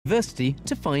University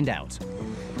to find out.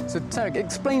 So, Tariq,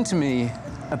 explain to me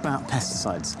about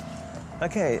pesticides.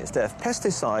 Okay, Steph,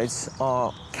 pesticides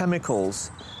are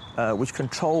chemicals which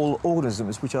control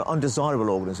organisms which are undesirable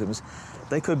organisms.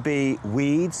 They could be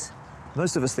weeds.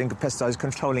 Most of us think of pesticides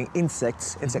controlling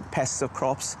insects, insect pests of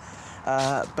crops,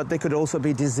 but they could also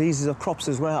be diseases of crops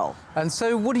as well. And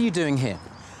so what are you doing here?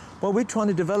 Well, we're trying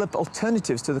to develop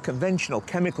alternatives to the conventional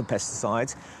chemical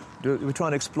pesticides. We're trying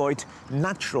to exploit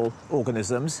natural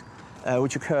organisms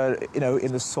which occur,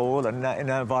 in the soil and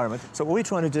in our environment. So what we're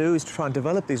trying to do is to try and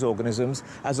develop these organisms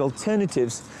as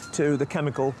alternatives to the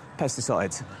chemical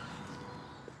pesticides.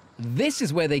 This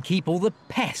is where they keep all the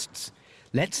pests.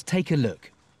 Let's take a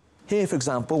look. Here, for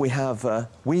example, we have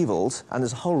weevils, and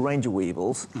there's a whole range of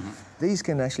weevils. These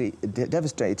can actually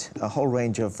devastate a whole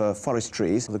range of forest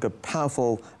trees. They've got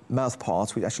powerful mouth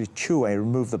parts which actually chew away and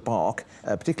remove the bark.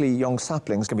 Particularly young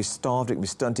saplings can be starved, it can be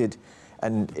stunted,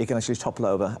 and it can actually topple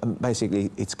over, and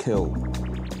basically it's killed.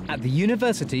 At the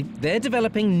university, they're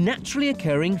developing naturally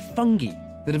occurring fungi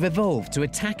that have evolved to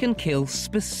attack and kill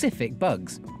specific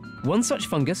bugs. One such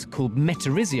fungus, called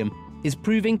Metarhizium, is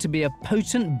proving to be a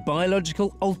potent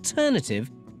biological alternative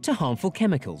to harmful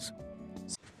chemicals.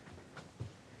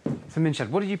 So, Minshad,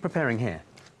 what are you preparing here?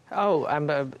 Oh,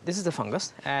 this is the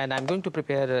fungus, and I'm going to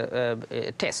prepare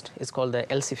a test. It's called the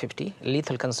LC50,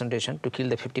 lethal concentration, to kill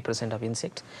the 50% of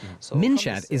insects. So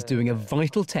Minshad is doing a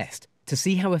vital test to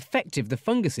see how effective the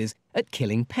fungus is at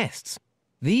killing pests.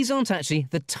 These aren't actually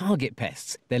the target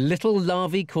pests. They're little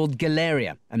larvae called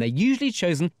Galeria, and they're usually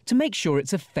chosen to make sure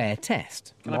it's a fair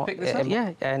test. Can I pick this up?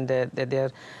 Yeah, and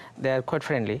they're quite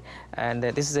friendly, and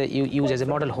this is used as a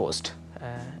model host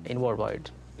in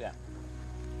worldwide. Yeah.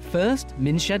 First,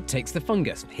 Minshad takes the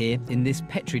fungus, here in this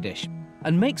Petri dish,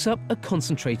 and makes up a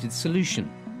concentrated solution.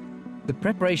 The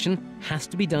preparation has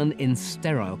to be done in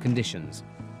sterile conditions.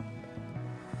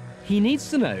 He needs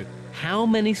to know how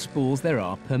many spores there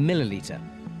are per milliliter.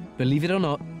 Believe it or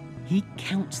not, he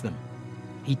counts them.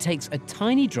 He takes a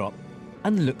tiny drop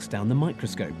and looks down the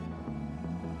microscope.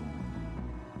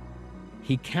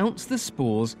 He counts the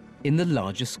spores in the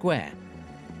larger square.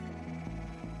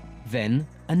 Then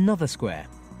another square.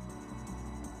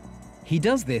 He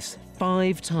does this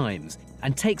 5 times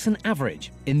and takes an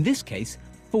average, in this case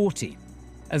 40.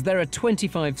 As there are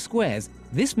 25 squares,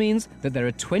 this means that there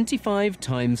are 25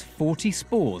 times 40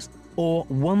 spores, or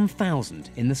 1,000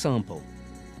 in the sample.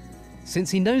 Since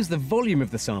he knows the volume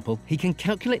of the sample, he can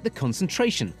calculate the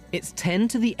concentration. It's 10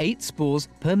 to the 8 spores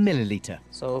per milliliter.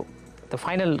 So the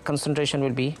final concentration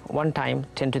will be 1 time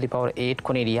 10 to the power 8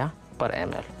 conaria per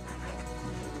ml.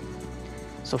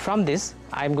 So from this,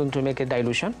 I'm going to make a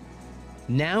dilution.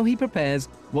 Now he prepares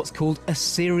what's called a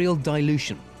serial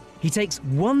dilution. He takes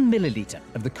 1 milliliter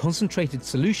of the concentrated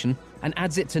solution and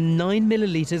adds it to 9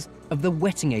 milliliters of the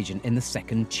wetting agent in the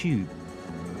second tube.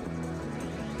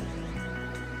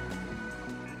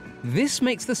 This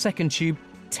makes the second tube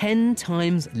 10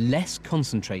 times less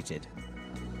concentrated.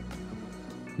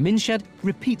 Minshad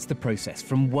repeats the process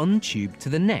from one tube to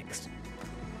the next.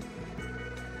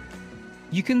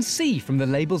 You can see from the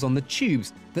labels on the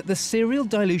tubes that the serial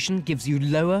dilution gives you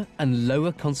lower and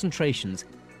lower concentrations,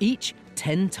 each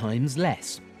 10 times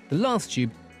less. The last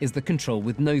tube is the control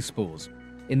with no spores.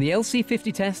 In the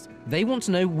LC50 test, they want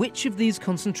to know which of these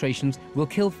concentrations will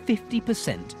kill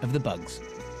 50% of the bugs.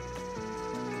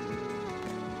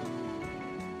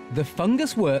 The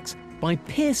fungus works by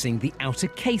piercing the outer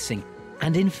casing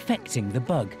and infecting the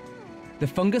bug. The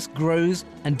fungus grows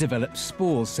and develops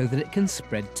spores so that it can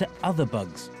spread to other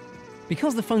bugs.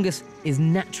 Because the fungus is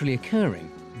naturally occurring,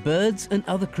 birds and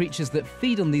other creatures that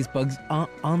feed on these bugs are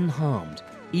unharmed,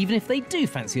 even if they do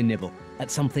fancy a nibble at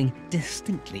something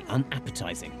distinctly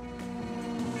unappetizing.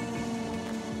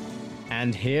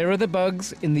 And here are the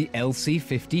bugs in the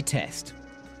LC50 test.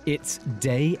 It's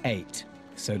day 8,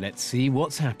 so let's see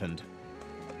what's happened.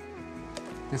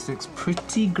 This looks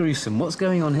pretty gruesome. What's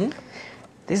going on here?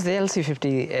 This is the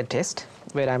LC50 test,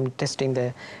 where I'm testing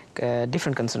the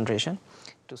different concentration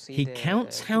to see. He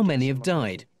counts how many have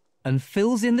died and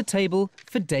fills in the table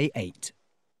for day 8.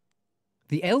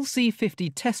 The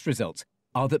LC50 test results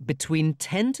are that between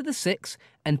 10 to the 6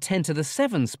 and 10 to the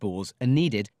 7 spores are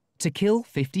needed to kill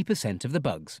 50% of the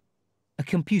bugs. A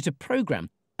computer program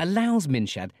allows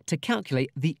Minshad to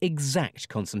calculate the exact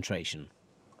concentration.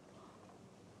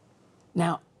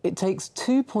 Now, it takes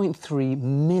 2.3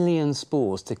 million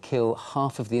spores to kill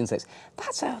half of the insects.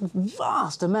 That's a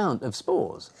vast amount of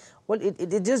spores. Well,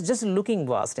 it is just looking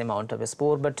vast amount of a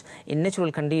spore, but in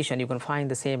natural condition, you can find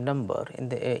the same number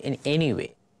in any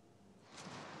way.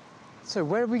 So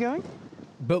where are we going?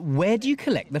 But where do you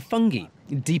collect the fungi?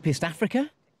 Deepest Africa?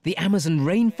 The Amazon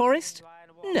rainforest?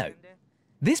 No.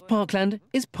 This parkland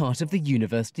is part of the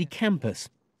university campus,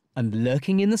 and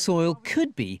lurking in the soil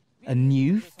could be a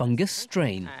new fungus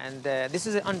strain. And this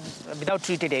is without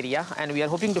treated area, and we are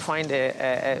hoping to find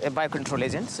a biocontrol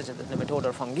agent, such as the nematode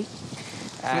or fungi.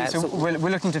 So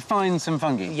we're looking to find some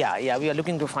fungi? Yeah, we are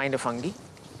looking to find a fungi.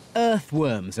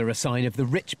 Earthworms are a sign of the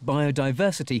rich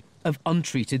biodiversity of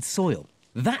untreated soil.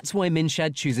 That's why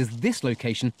Minshad chooses this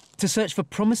location to search for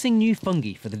promising new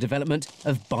fungi for the development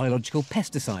of biological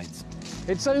pesticides.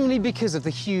 It's only because of the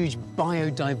huge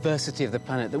biodiversity of the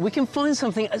planet that we can find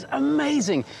something as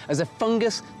amazing as a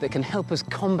fungus that can help us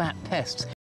combat pests.